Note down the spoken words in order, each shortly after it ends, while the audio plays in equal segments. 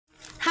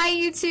Hi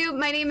YouTube,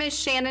 my name is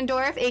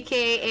Shanondorf,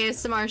 aka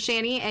ASMR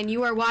Shanny, and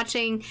you are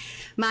watching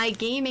my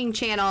gaming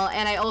channel,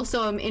 and I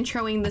also am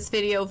introing this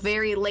video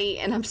very late,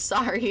 and I'm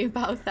sorry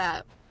about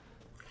that.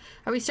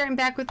 Are we starting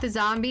back with the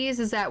zombies?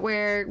 Is that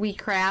where we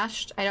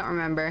crashed? I don't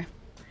remember.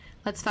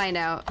 Let's find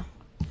out.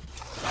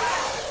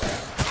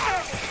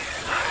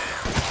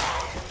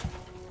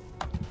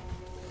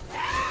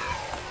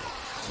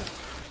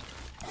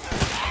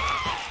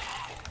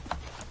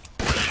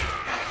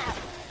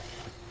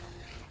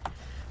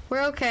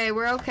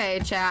 We're okay,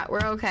 chat.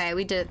 We're okay.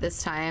 We did it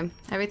this time.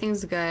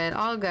 Everything's good.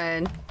 All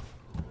good.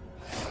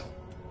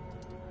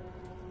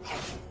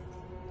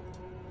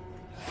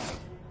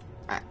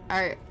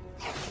 Are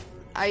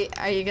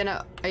you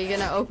gonna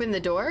open the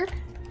door?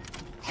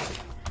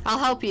 I'll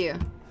help you.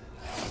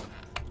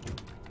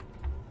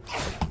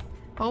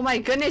 Oh my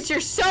goodness,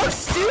 you're so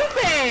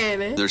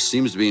stupid! There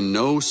seems to be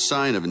no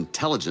sign of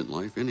intelligent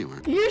life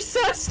anywhere. You're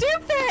so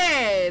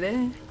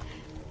stupid!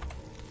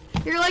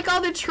 You're like all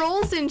the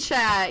trolls in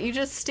chat. You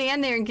just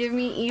stand there and give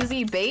me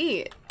easy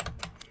bait.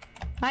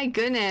 My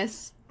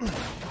goodness. You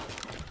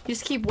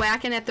just keep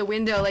whacking at the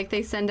window like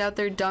they send out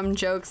their dumb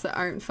jokes that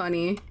aren't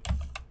funny.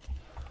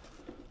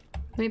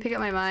 Let me pick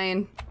up my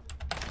mine.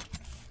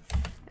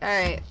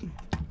 Alright.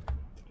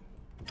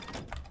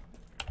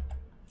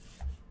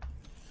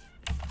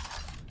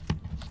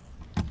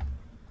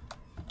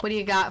 What do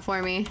you got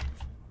for me?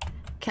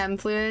 Chem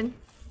fluid?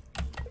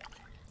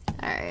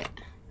 Alright.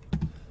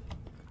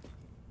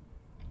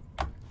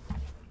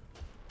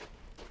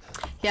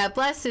 Yeah,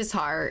 bless his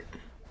heart.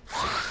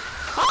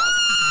 Oh!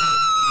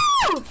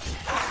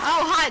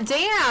 Oh, hot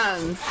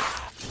damn!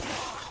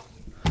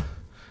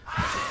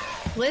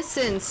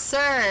 Listen,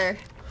 sir.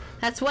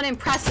 That's one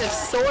impressive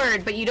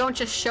sword, but you don't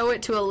just show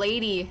it to a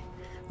lady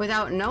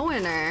without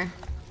knowing her.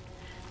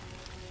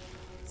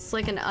 It's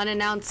like an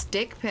unannounced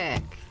dick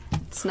pic.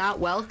 It's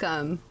not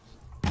welcome.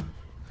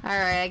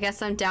 Alright, I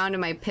guess I'm down to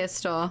my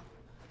pistol.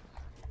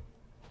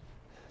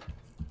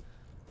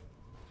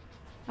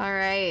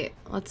 Alright,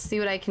 let's see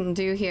what I can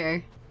do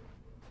here.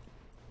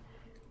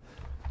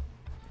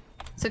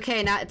 It's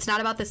okay, it's not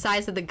about the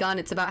size of the gun,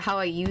 it's about how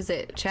I use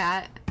it,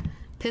 chat.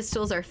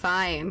 Pistols are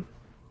fine.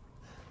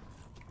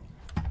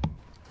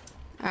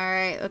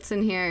 Alright, what's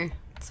in here?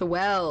 It's a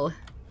well.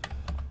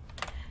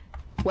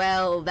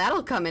 Well,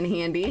 that'll come in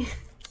handy.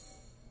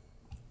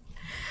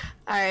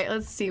 Alright,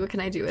 let's see, what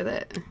can I do with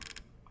it?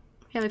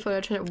 Family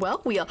photo,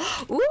 well wheel.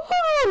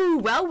 Ooh,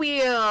 well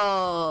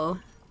wheel!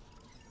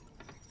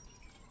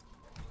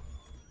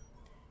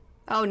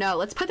 Oh no,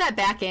 let's put that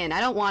back in. I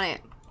don't want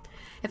it.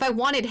 If I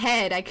wanted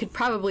head, I could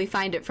probably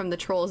find it from the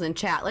trolls in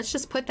chat. Let's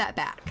just put that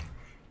back.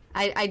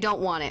 I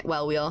don't want it,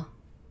 well wheel.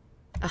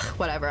 Ugh,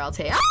 whatever, I'll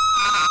take it.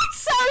 Ah,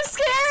 it's so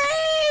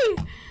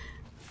scary!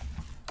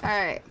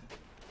 Alright.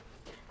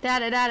 Da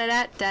da da da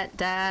da da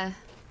da.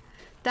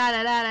 Da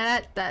da da da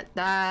da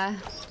da.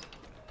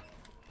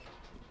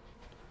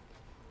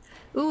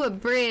 Ooh, a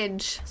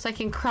bridge, so I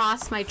can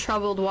cross my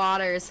troubled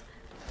waters.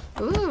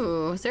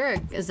 Ooh, is there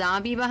a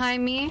zombie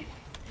behind me?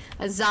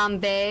 A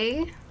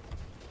zombie?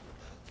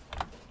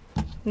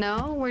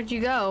 No? Where'd you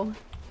go?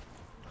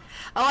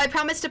 Oh, I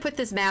promised to put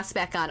this mask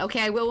back on.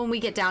 Okay, I will when we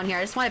get down here.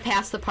 I just want to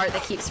pass the part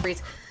that keeps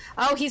freezing.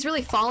 Oh, he's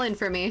really falling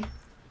for me.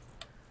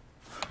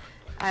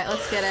 Alright,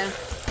 let's get him.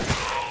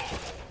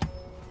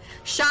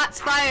 Shots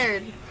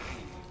fired!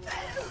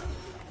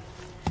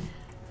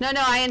 No,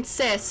 I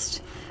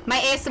insist. My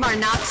ASMR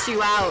knocks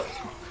you out.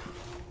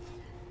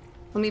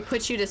 Let me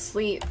put you to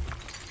sleep.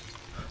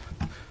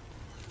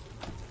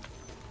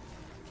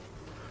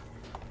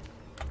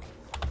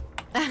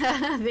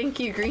 Thank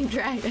you, Green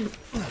Dragon.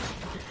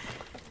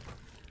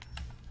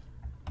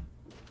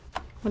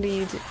 What do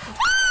you do?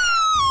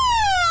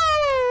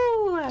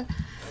 Woo!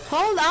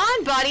 Hold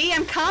on, buddy.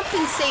 I'm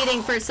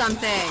compensating for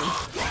something.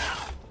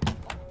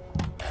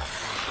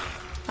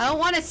 I don't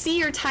want to see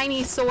your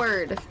tiny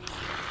sword.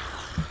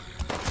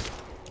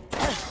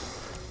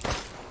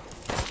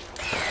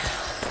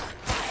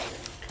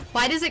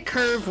 Why does it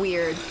curve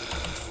weird?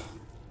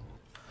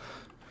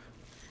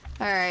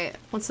 Alright,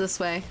 what's this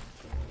way?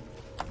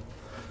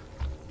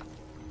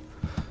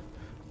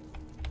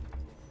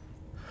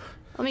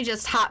 Let me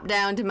just hop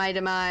down to my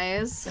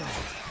demise.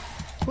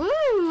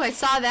 Woo! I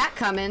saw that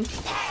coming.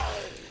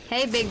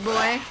 Hey, big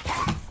boy.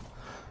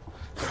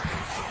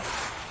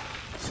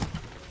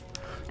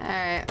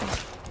 Alright.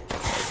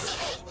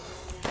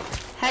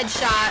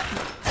 Headshot.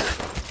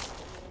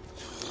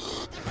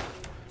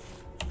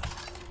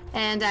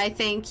 And I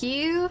thank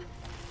you.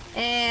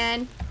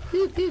 And...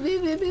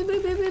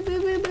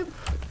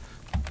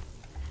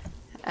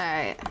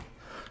 Alright.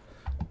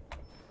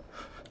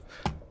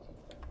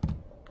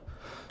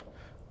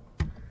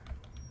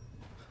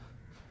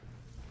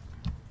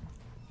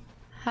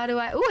 How do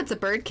I... Ooh, it's a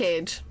bird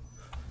cage.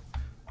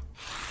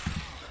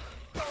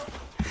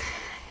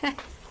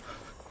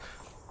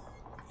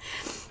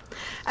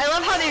 I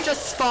love how they're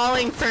just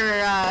falling for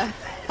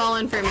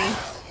me.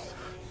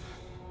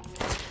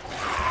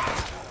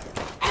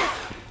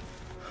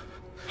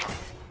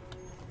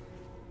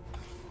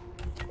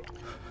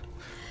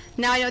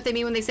 Now I know what they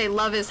mean when they say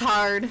love is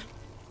hard.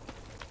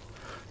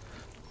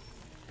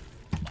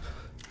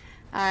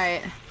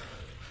 Alright.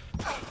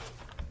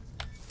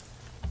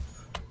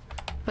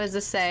 What does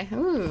this say?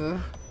 Ooh.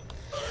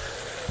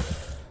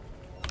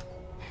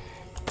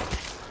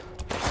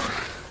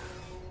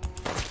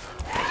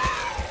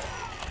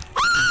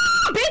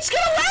 Ah, bitch,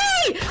 get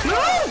away!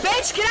 Move,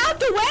 bitch, get out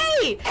the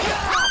way!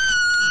 Ah!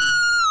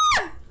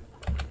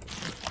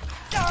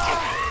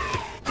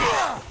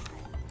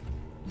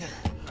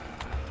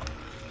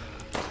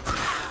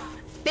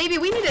 Baby,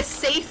 we need a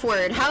safe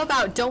word. How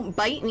about don't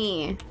bite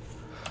me?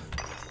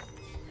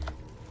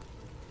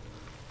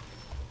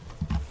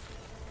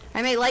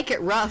 I may like it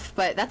rough,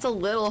 but that's a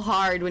little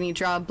hard when you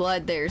draw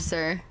blood there,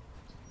 sir.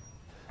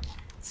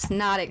 It's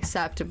not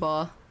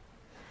acceptable.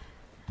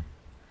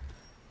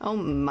 Oh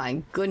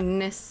my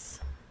goodness.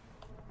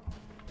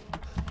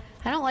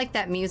 I don't like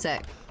that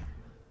music.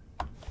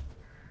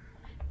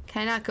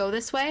 Can I not go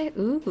this way?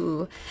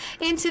 Ooh.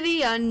 Into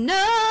the unknown!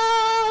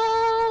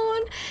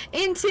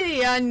 Into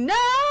the unknown!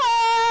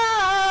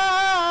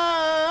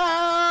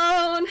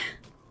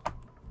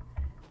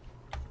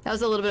 That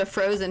was a little bit of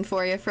Frozen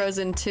for you.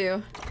 Frozen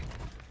 2.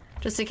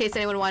 Just in case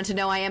anyone wanted to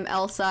know, I am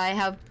Elsa. I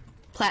have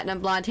platinum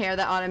blonde hair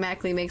that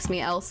automatically makes me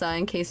Elsa,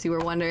 in case you were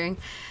wondering.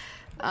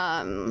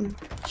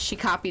 She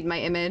copied my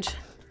image.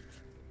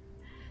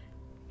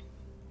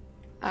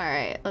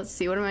 Alright, let's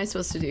see. What am I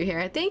supposed to do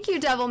here? Thank you,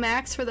 Devil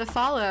Max, for the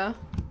follow.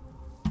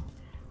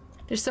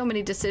 There's so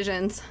many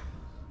decisions.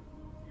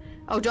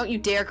 Oh, don't you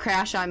dare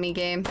crash on me,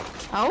 game.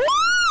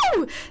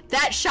 Oh!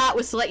 That shot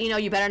was to let you know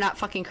you better not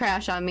fucking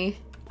crash on me.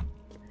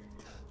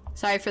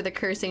 Sorry for the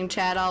cursing,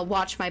 Chad. I'll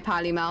watch my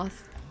potty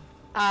mouth.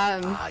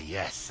 Ah,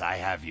 yes, I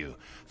have you.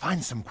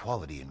 Find some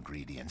quality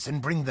ingredients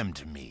and bring them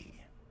to me.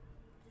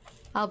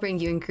 I'll bring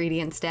you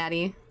ingredients,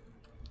 Daddy.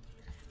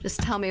 Just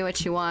tell me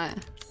what you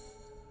want.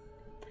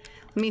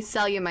 Let me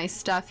sell you my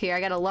stuff here. I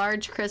got a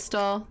large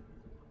crystal.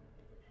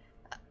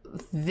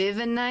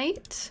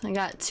 Vivinite. I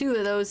got 2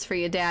 of those for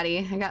you,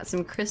 Daddy. I got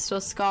some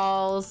crystal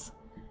skulls.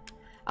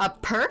 A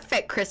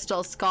perfect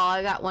crystal skull.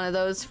 I got one of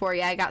those for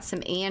you. I got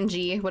some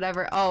Angie,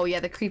 whatever. Oh, yeah,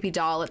 the creepy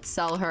doll. Let's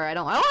sell her. I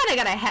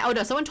got a head. Oh,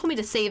 no, someone told me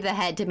to save the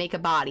head to make a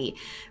body,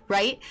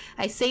 right?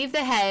 I saved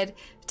the head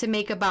to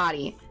make a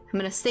body. I'm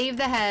gonna save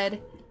the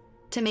head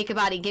to make a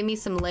body. Give me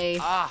some lace.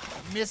 Ah,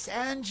 Miss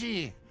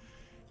Angie.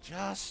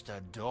 Just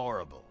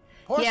adorable.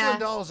 Porcelain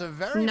dolls are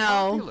very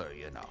popular,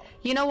 you know.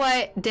 You know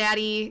what,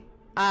 Daddy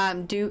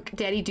Duke,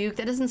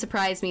 that doesn't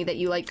surprise me that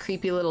you like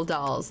creepy little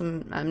dolls.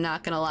 I'm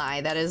not gonna lie,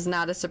 that is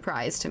not a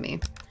surprise to me.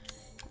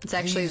 It's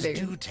actually Please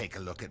do take a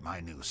look at my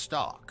new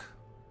stock.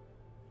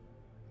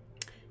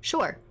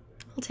 Sure,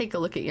 I'll take a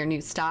look at your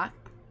new stock.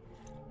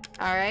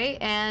 All right,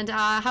 and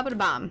how about a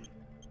bomb?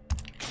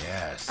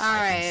 Yes, all I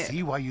right. can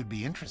see why you'd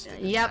be interested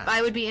in Yep, that.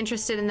 I would be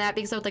interested in that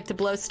because I would like to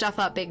blow stuff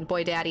up, big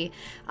boy daddy.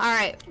 All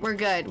right, we're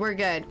good, we're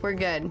good, we're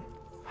good.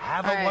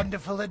 Have a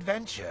wonderful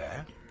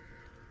adventure.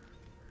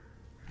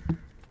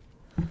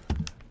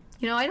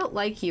 You know, I don't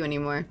like you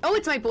anymore. Oh,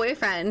 it's my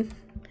boyfriend.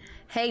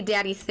 Hey,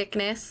 Daddy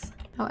Thickness.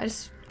 Oh, I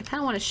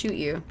kind of want to shoot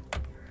you.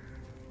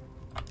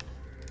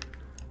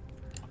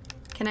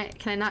 Can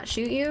I not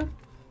shoot you?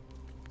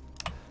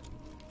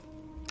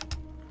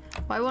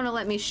 Why won't it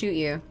let me shoot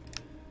you?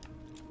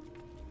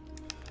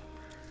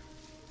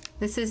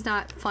 This is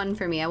not fun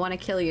for me. I want to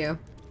kill you.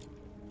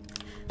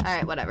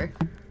 Alright, whatever.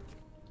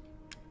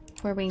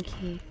 Where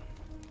Winky?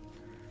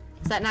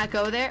 Does that not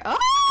go there?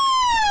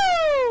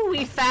 Oh!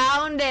 We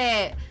found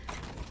it!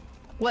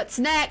 What's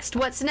next?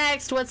 What's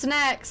next? What's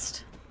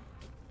next?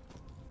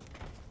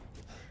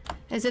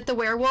 Is it the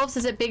werewolves?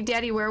 Is it Big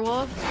Daddy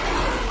Werewolf?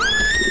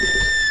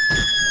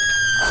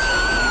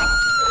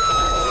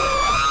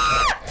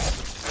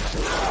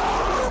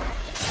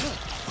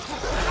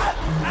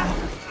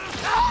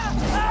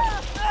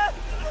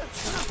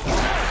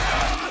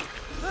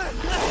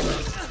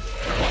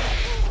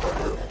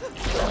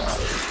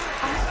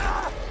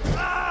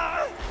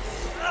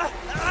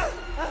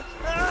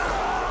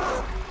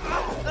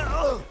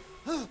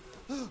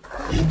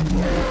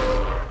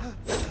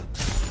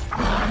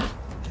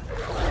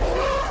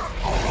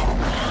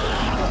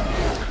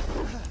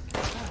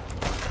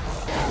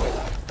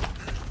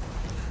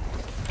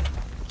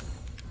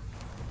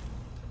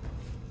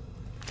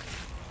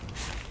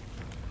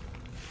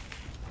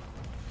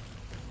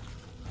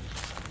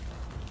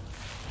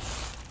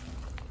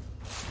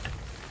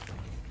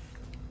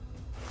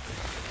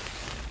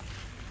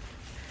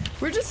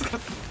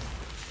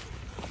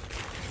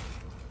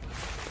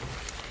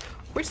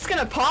 We're just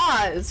gonna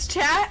pause,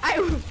 chat. I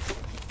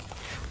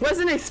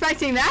wasn't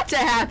expecting that to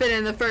happen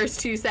in the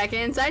first 2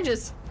 seconds. I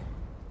just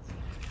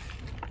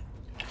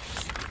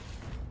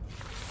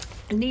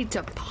need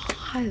to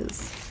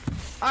pause.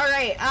 All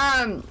right,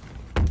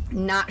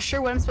 not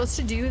sure what I'm supposed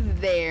to do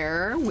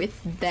there with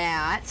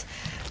that.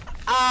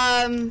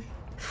 I'm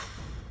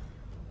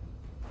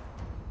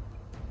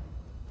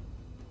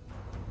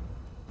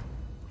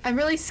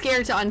really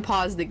scared to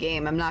unpause the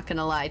game, I'm not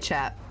gonna lie,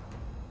 chat.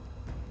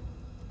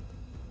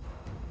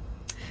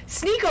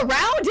 Sneak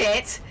around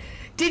it?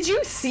 Did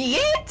you see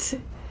it?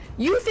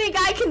 You think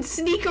I can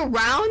sneak around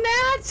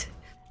that?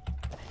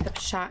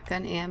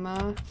 Shotgun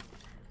ammo.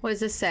 What does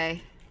this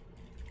say?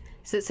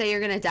 Does it say you're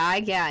gonna die?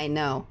 Yeah, I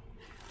know.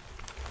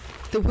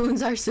 The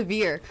wounds are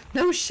severe.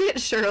 No shit,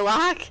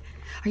 Sherlock.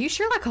 Are you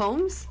Sherlock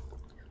Holmes?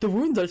 The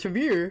wounds are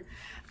severe.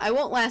 I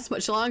won't last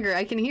much longer.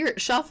 I can hear it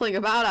shuffling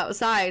about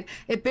outside.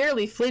 It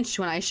barely flinched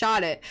when I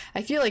shot it.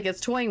 I feel like it's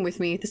toying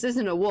with me. This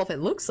isn't a wolf. It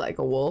looks like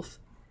a wolf.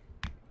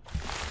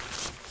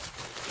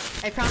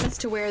 I promise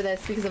to wear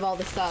this because of all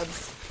the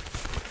subs.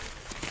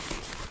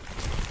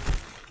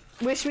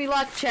 Wish me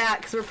luck, chat,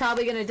 because we're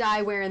probably going to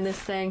die wearing this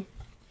thing.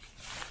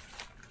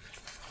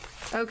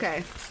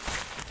 Okay.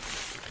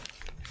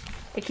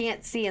 I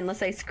can't see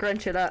unless I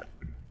scrunch it up.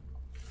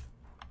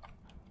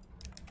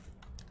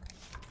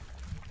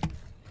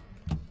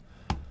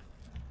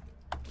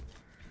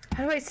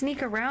 How do I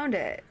sneak around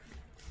it?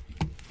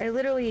 I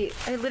literally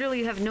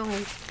have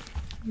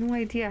no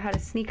idea how to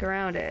sneak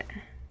around it.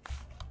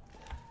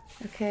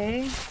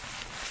 Okay.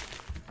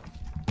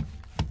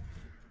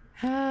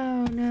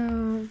 Oh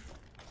no.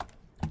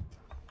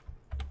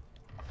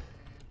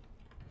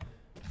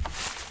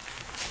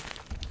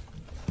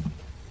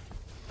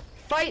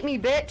 Fight me,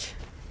 bitch!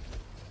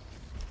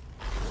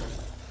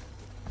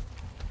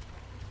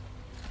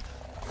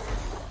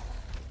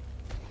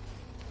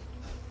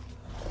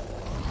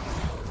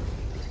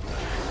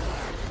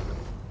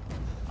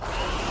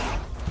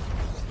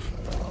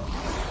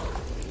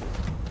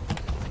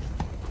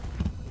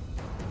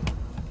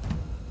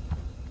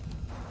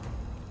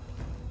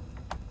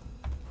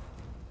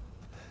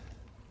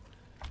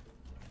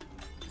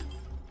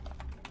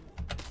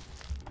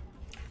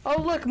 Oh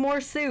look,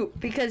 more soup,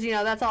 because you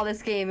know that's all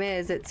this game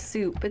is. It's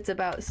soup. It's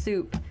about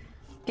soup.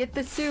 Get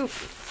the soup.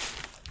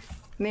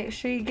 Make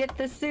sure you get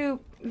the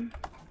soup.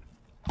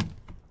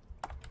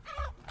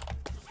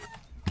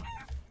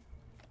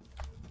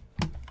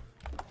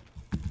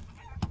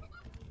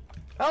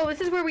 Oh,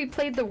 this is where we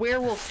played the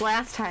werewolves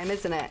last time,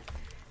 isn't it?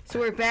 So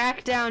we're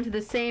back down to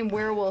the same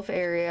werewolf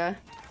area.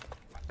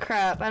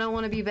 Crap, I don't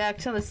want to be back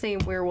to the same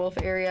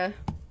werewolf area.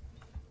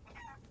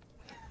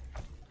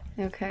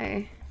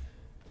 Okay.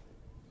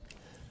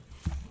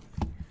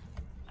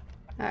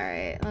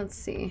 Alright, let's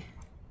see.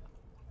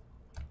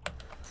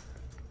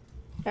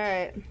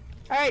 Alright.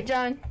 Alright,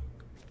 John.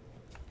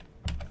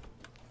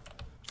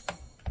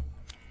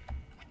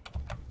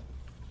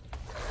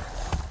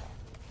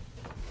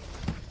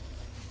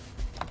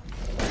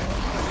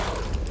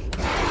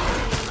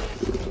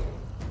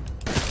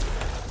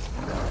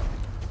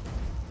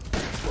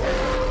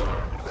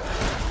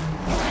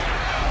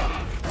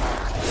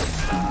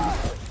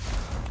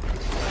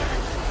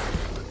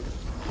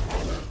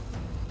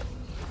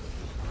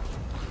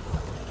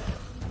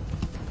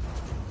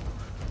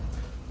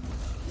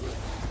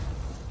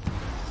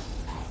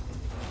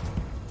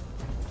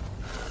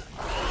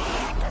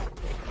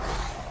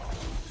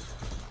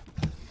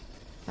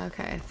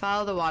 Okay,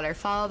 follow the water,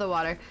 follow the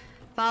water,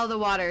 follow the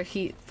water,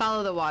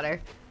 follow the water.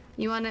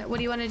 What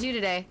do you wanna do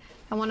today?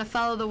 I wanna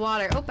follow the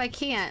water. Oh, I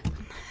can't.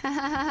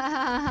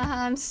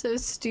 I'm so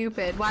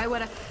stupid. Why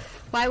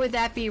would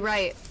that be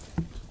right?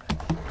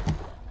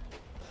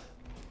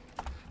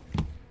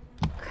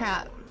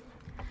 Crap.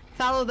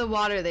 Follow the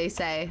water, they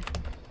say.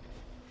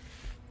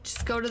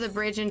 Just go to the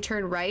bridge and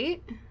turn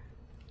right.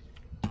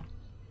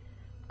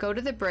 Go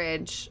to the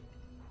bridge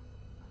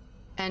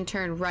and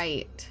turn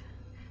right.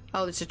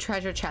 Oh, there's a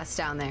treasure chest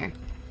down there.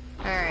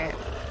 Alright.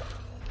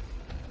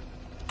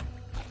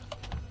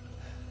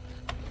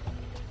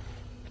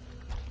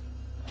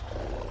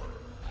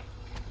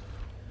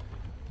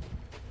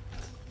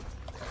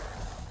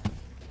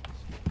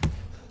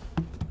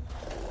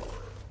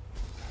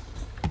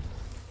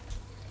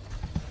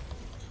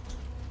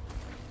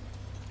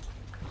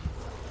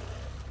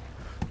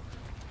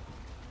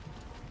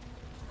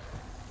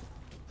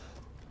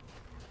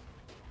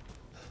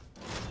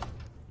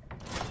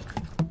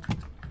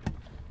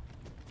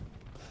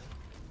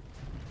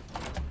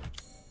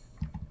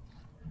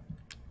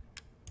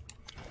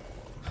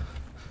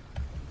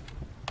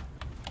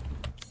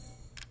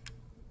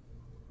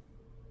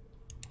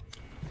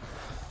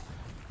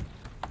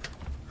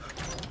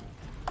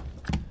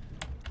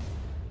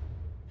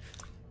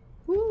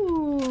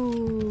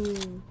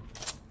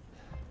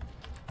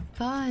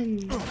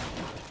 Gun.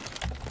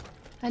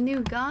 A new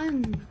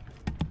gun.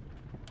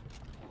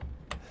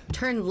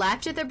 Turn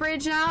left at the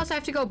bridge now, so I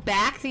have to go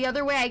back the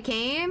other way I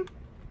came?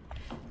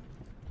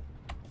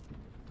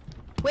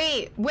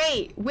 Wait,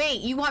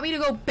 you want me to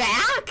go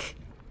back?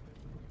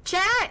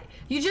 Chat,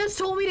 you just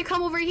told me to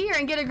come over here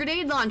and get a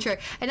grenade launcher,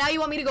 and now you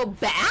want me to go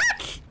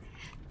back?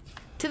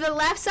 To the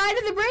left side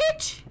of the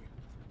bridge?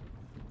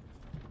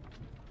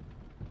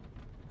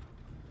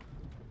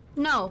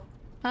 No,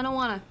 I don't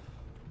wanna.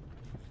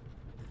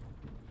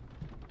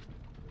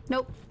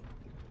 Nope.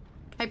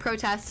 I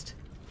protest.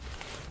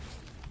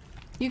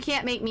 You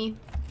can't make me.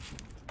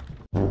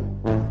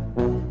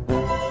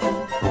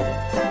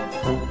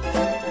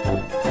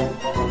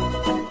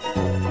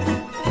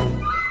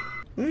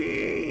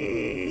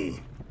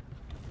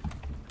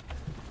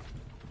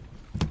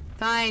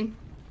 fine.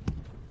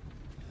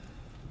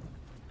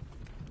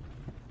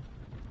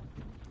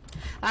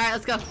 Alright,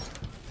 let's go.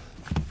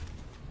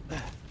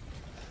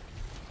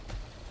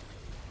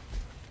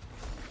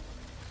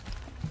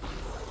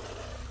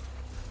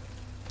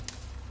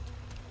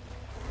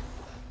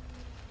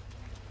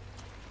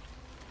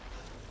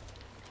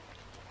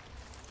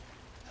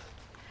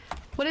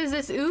 What is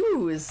this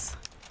ooze?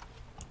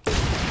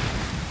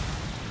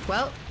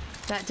 Well,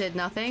 that did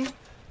nothing.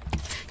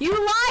 You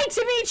lied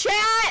to me,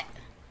 chat!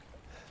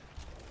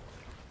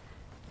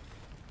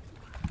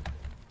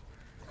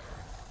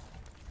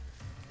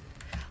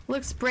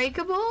 Looks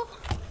breakable?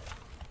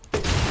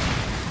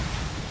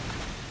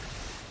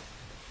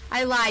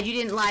 I lied. You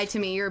didn't lie to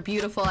me. You're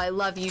beautiful. I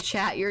love you,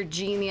 chat. You're a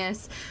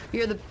genius.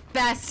 You're the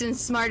best and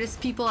smartest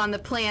people on the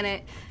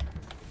planet.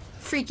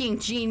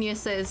 Freaking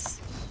geniuses.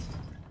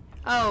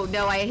 Oh,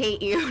 no, I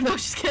hate you. No,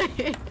 just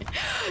kidding.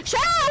 Chat,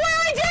 what do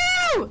I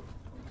do?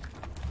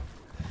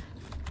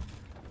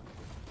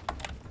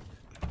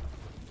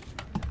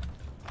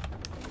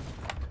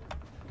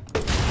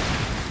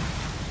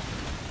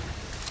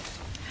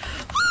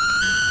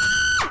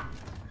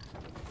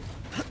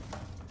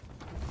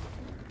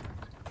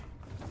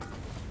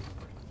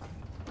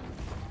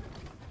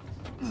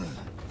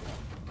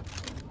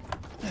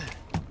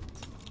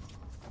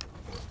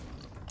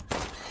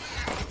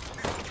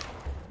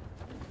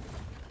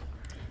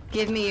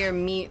 Give me your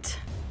meat.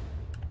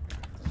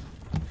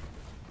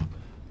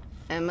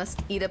 I must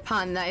eat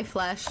upon thy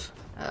flesh.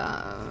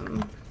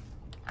 I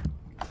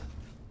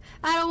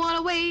don't want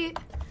to wait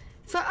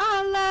for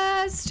our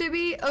lives to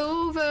be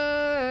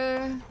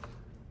over.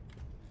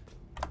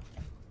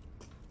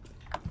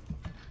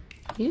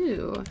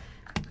 Ew.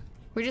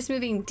 We're just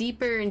moving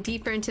deeper and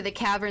deeper into the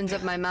caverns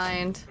of my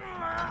mind.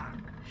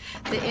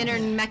 The inner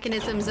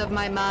mechanisms of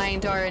my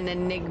mind are an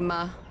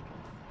enigma.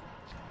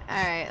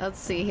 Alright, let's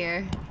see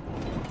here.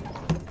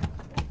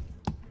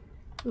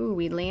 Ooh,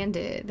 we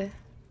landed.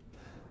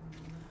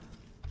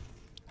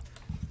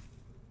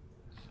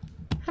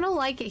 I don't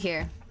like it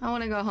here. I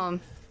want to go home.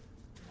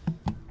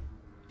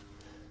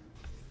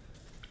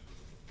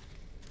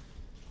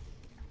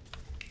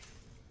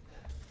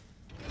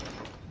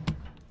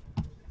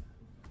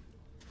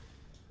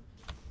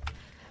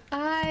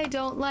 I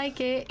don't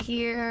like it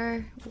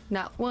here.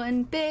 Not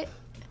one bit.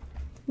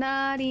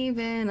 Not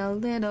even a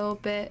little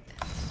bit.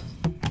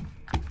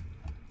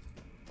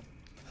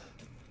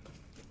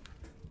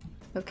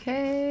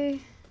 Okay.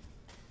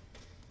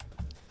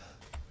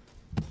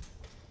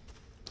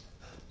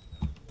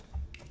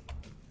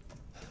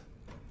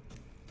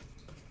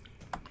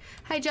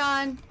 Hi,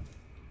 John.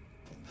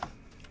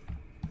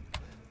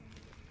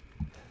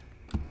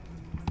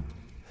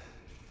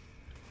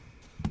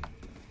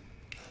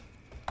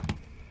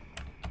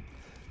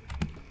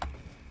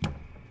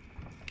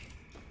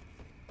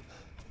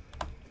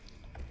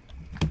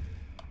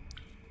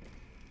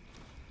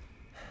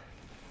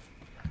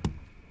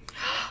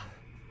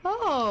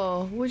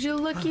 Oh, would you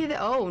looky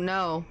that? Oh,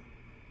 no.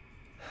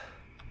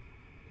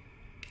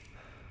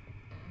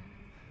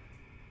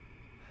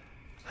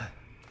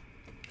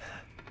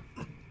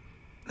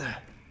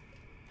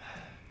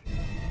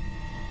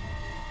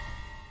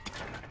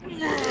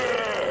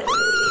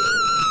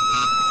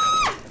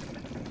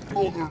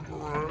 Mother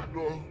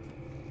Miranda,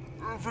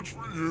 if it's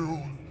for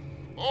you,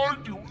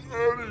 I'd do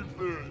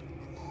anything.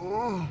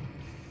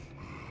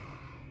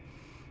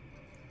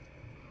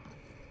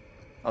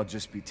 I'll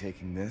just be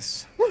taking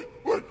this. Wait!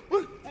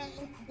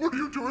 What are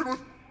you doing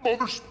with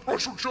Mother's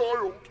special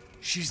child?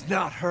 She's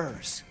not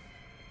hers.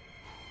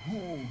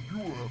 Oh, you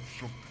have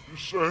something to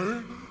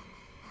say?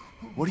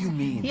 What do you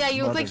mean? Yeah,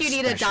 you look like you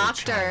need a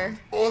doctor.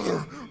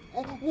 Mother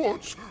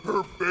wants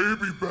her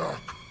baby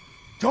back.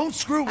 Don't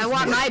screw with me. I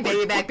want my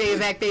baby back, baby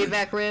back, baby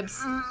back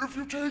ribs. If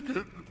you take it,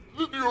 then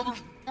the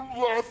others will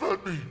laugh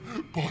at me.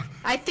 But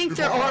I think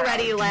they're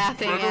already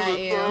laughing at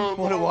you.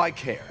 What do I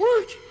care?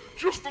 Wait,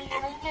 just a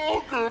little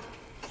longer,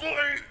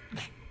 please.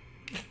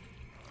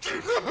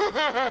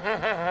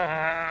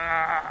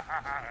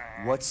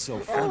 What's so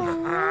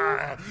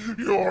funny?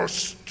 You're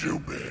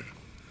stupid.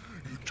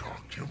 You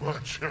talk too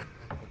much.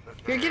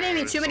 You're giving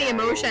me too many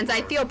emotions.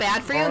 I feel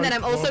bad for you, and then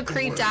I'm also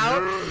creeped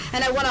out,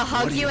 and I want to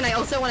hug you, and I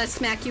also want to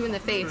smack you in the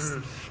face. This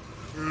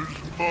is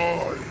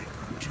my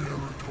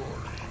territory.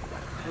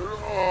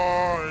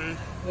 I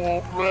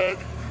won't let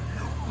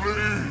you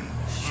leave.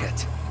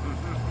 Shit.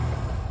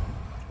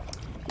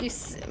 You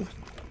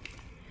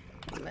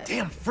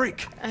Damn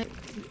freak.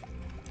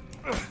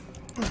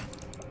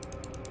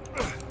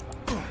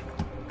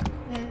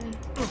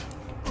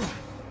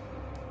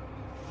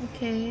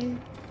 Okay.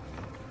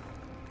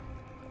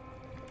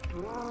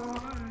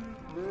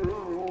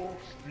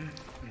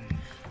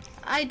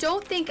 I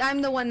don't think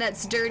I'm the one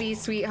that's dirty,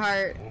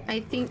 sweetheart. I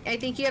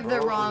think you have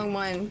the wrong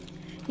one.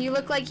 You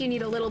look like you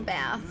need a little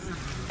bath.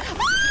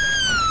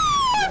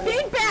 Ah!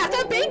 Big bath!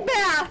 A big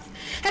bath!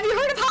 Have you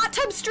heard of hot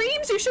tub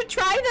streams? You should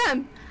try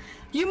them.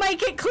 You might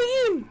get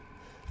clean.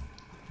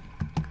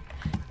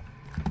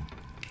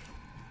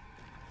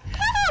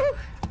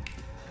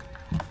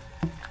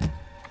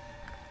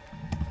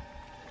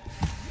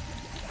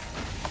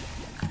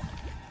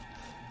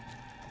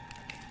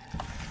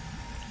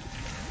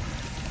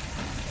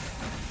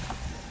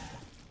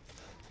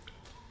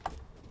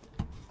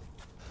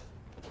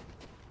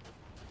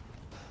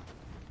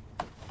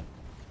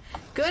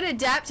 Good,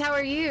 Adept. How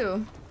are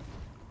you?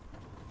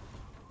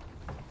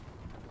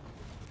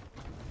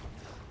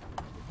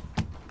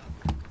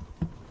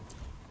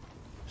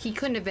 He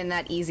couldn't have been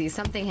that easy.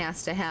 Something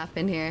has to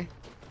happen here.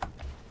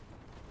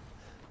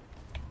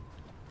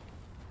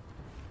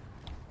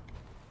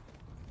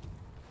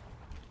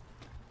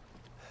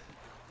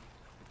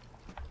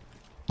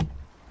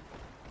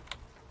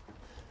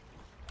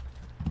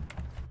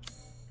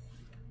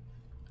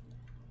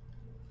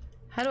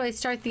 How do I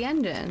start the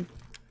engine?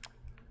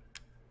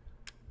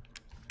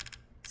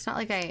 It's not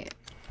like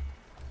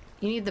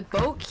You need the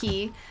boat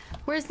key.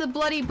 Where's the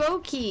bloody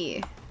boat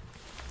key?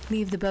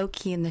 Leave the boat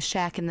key in the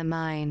shack in the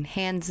mine.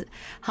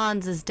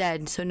 Hans is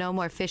dead, so no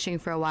more fishing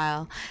for a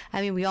while.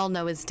 I mean, we all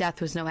know his death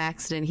was no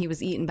accident. He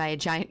was eaten by a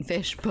giant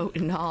fish, boat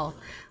and all.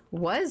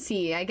 Was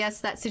he? I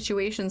guess that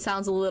situation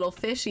sounds a little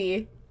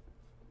fishy.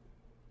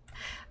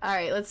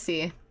 Alright, let's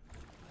see.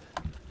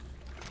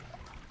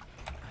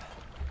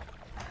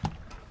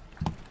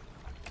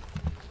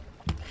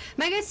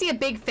 Am I gonna see a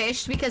big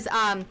fish? Because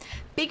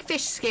big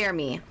fish scare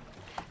me.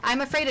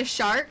 I'm afraid of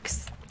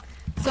sharks,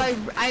 so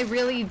I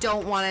really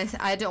don't want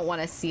to. I don't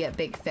want to see a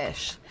big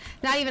fish.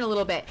 Not even a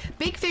little bit.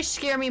 Big fish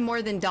scare me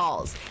more than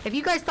dolls. If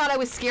you guys thought I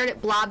was scared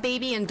at Blob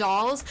Baby and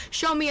dolls,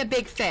 show me a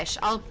big fish.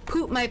 I'll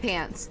poop my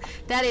pants.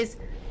 That is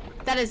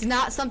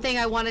not something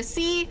I want to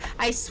see.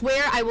 I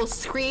swear I will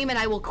scream and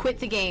I will quit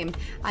the game.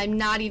 I'm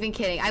not even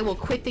kidding. I will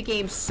quit the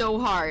game so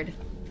hard.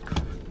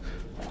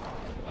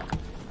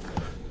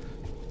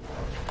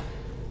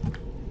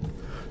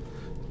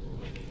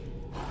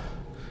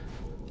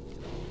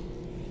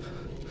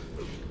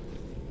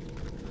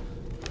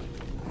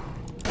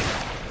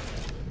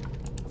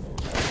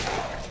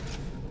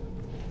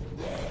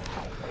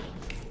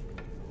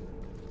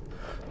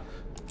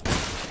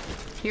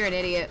 You're an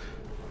idiot.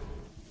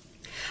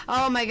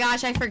 Oh my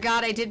gosh, I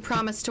forgot I did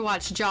promise to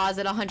watch Jaws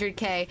at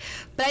 100K,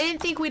 but I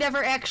didn't think we'd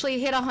ever actually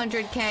hit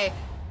 100K,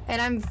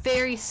 and I'm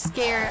very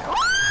scared.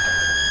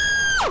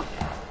 Oh!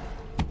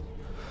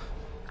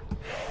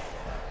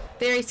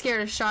 Very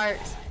scared of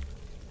sharks.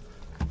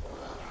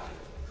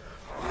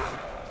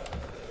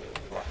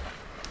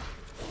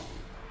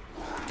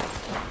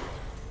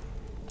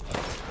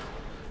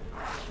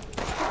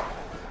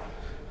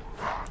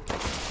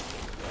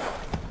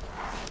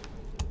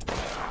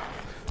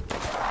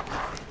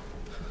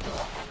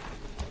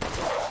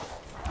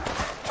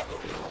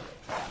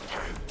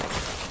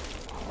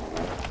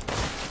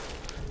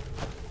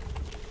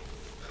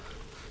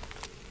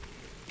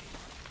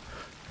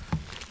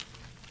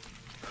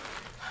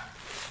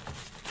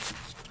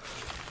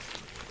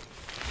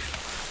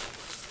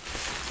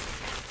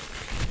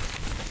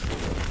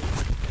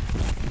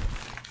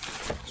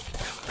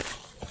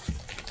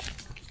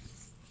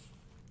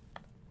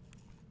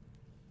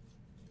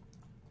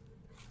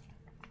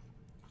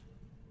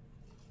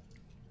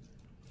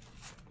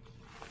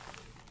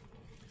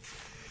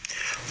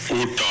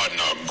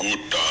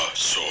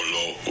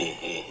 Solo.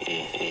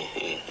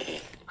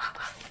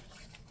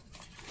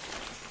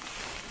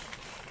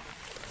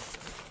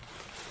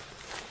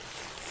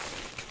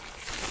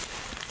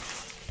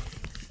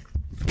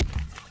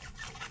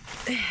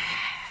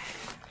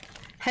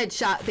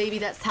 Headshot, baby,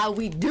 that's how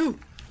we do.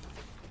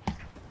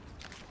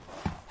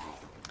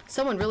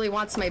 Someone really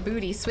wants my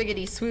booty,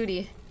 swiggity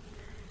swooty.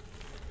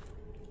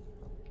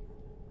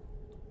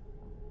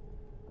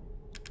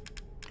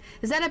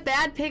 Is that a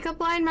bad pickup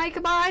line,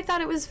 Micah Bar? I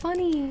thought it was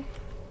funny.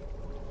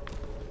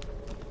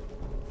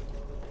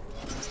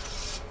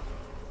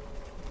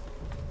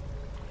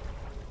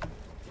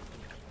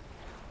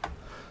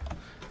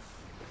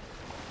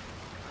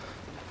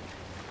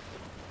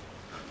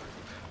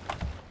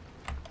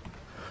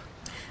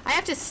 I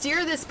have to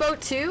steer this boat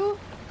too?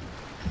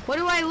 What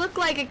do I look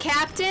like, a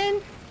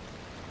captain?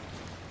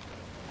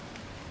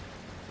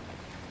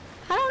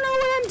 I don't know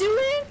what I'm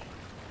doing.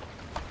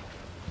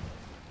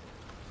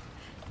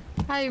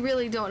 I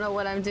really don't know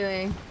what I'm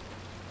doing.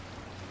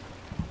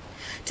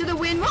 To the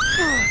wind. What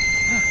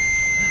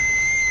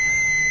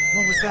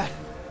was that?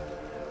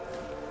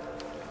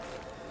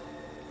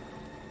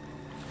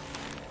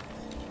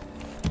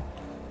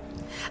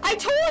 I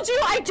told you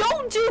I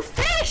don't do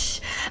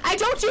fish! I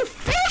don't do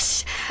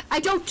fish!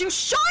 I don't do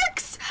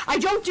sharks! I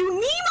don't do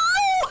Nemo!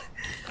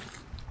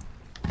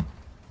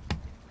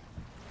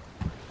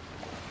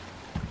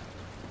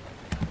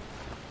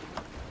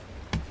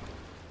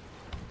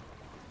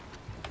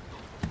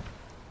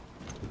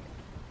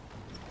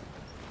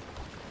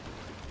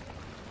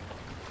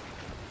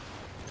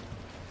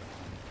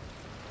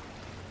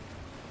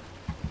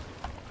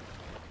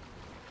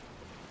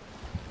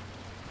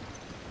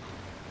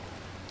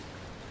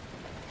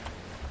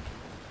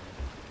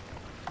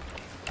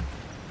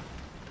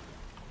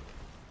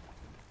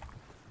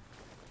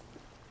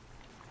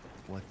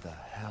 What the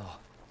hell?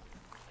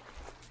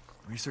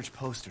 Research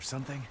post or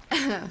something?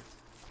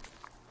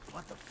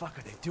 What the fuck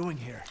are they doing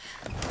here?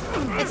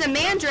 It's a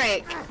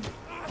mandrake.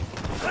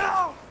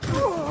 I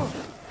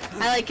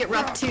like it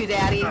rough too,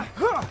 Daddy.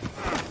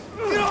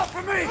 Get off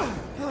of me!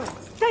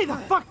 Stay the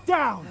fuck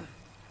down!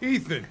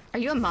 Ethan! Are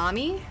you a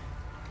mommy?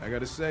 I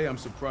gotta say, I'm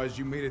surprised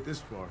you made it this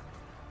far.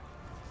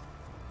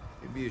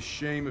 It'd be a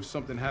shame if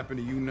something happened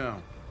to you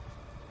now.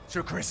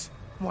 Sure, Chris.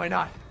 Why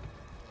not?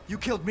 You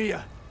killed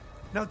Mia.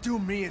 Now do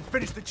me and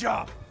finish the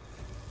job.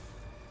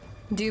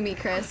 Do me,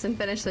 Chris, and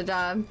finish the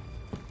job.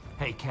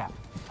 Hey, Cap.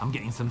 I'm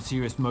getting some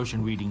serious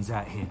motion readings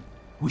out here.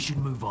 We should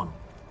move on.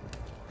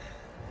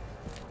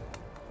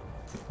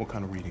 What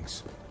kind of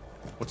readings?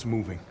 What's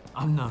moving?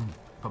 Unknown,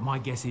 but my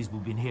guess is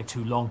we've been here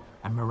too long,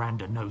 and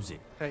Miranda knows it.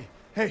 Hey,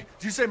 did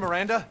you say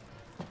Miranda?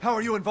 How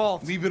are you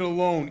involved? Leave it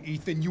alone,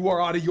 Ethan. You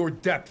are out of your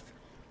depth.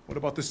 What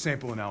about the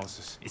sample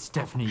analysis? It's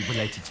definitely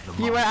related to the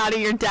mine. You were out of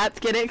your depth,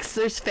 get it? 'Cause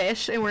there's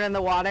fish and we're in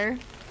the water.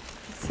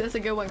 So that's a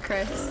good one,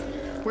 Chris.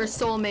 We're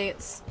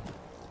soulmates.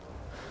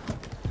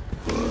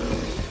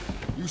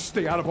 You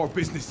stay out of our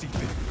business,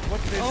 Ethan.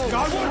 What's this? Oh,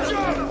 God, watch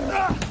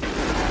out!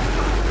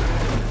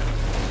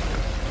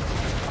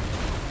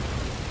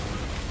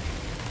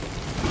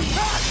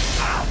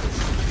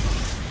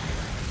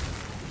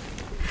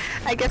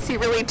 I guess he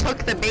really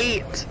took the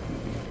bait.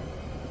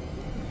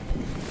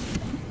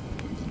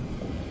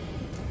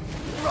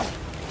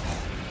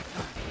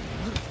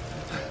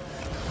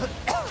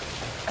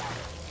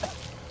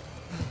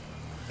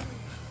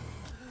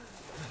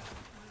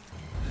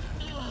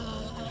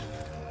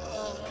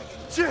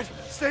 Shit!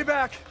 Stay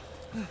back!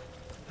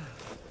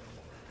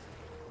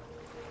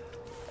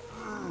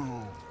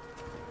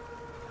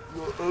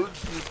 The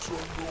exit's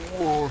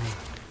underwater.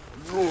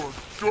 You're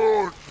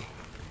done.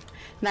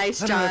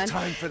 Nice, John.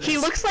 He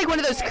looks like one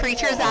of those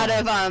creatures out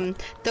of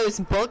those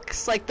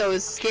books, like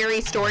those scary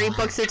story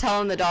books that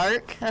tell in the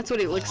dark. That's what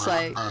he looks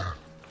like.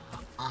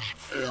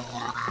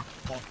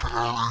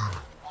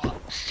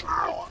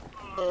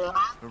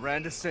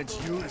 Miranda sent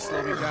you to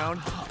slow me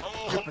down?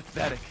 You're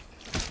pathetic.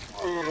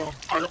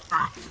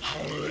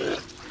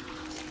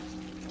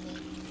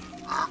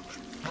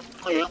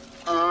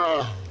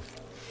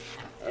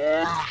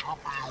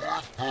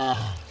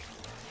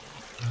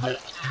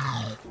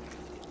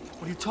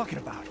 What are you talking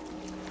about?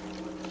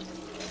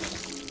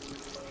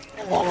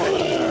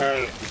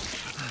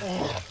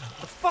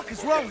 The fuck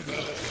is wrong with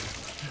you?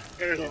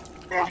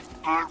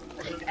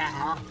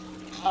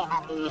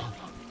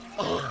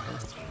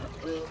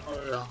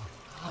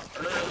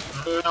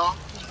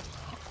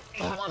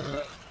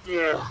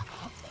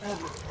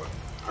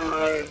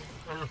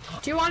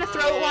 Do you want a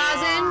throat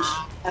lozenge?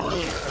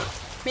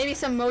 Maybe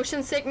some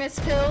motion sickness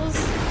pills?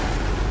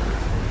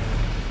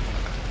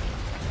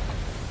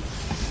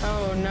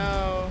 Oh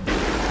no.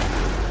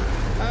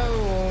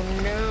 Oh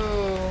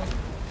no.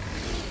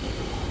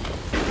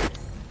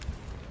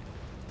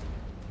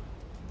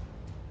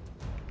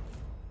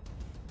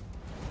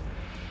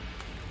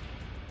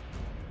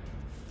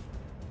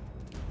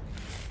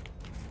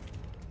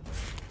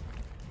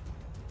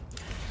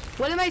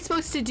 What am I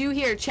supposed to do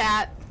here,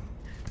 chat?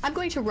 I'm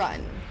going to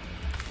run.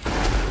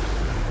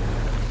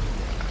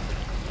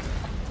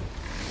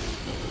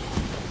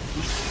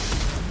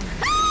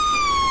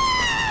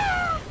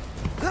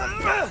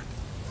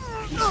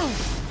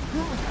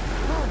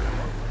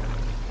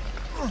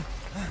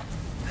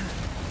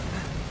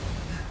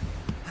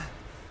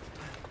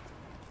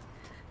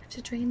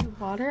 To drain the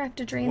water? I have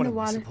to drain the water.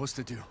 What am I supposed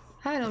to do?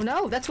 I don't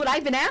know. That's what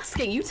I've been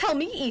asking. You tell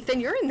me, Ethan.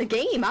 You're in the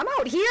game. I'm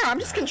out here. I'm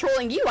just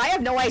controlling you. I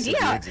have no idea.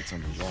 The exit's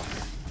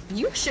underwater.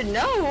 You should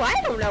know. I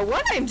don't know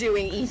what I'm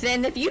doing,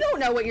 Ethan. If you don't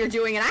know what you're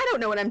doing and I don't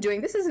know what I'm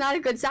doing, this is not a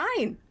good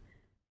sign.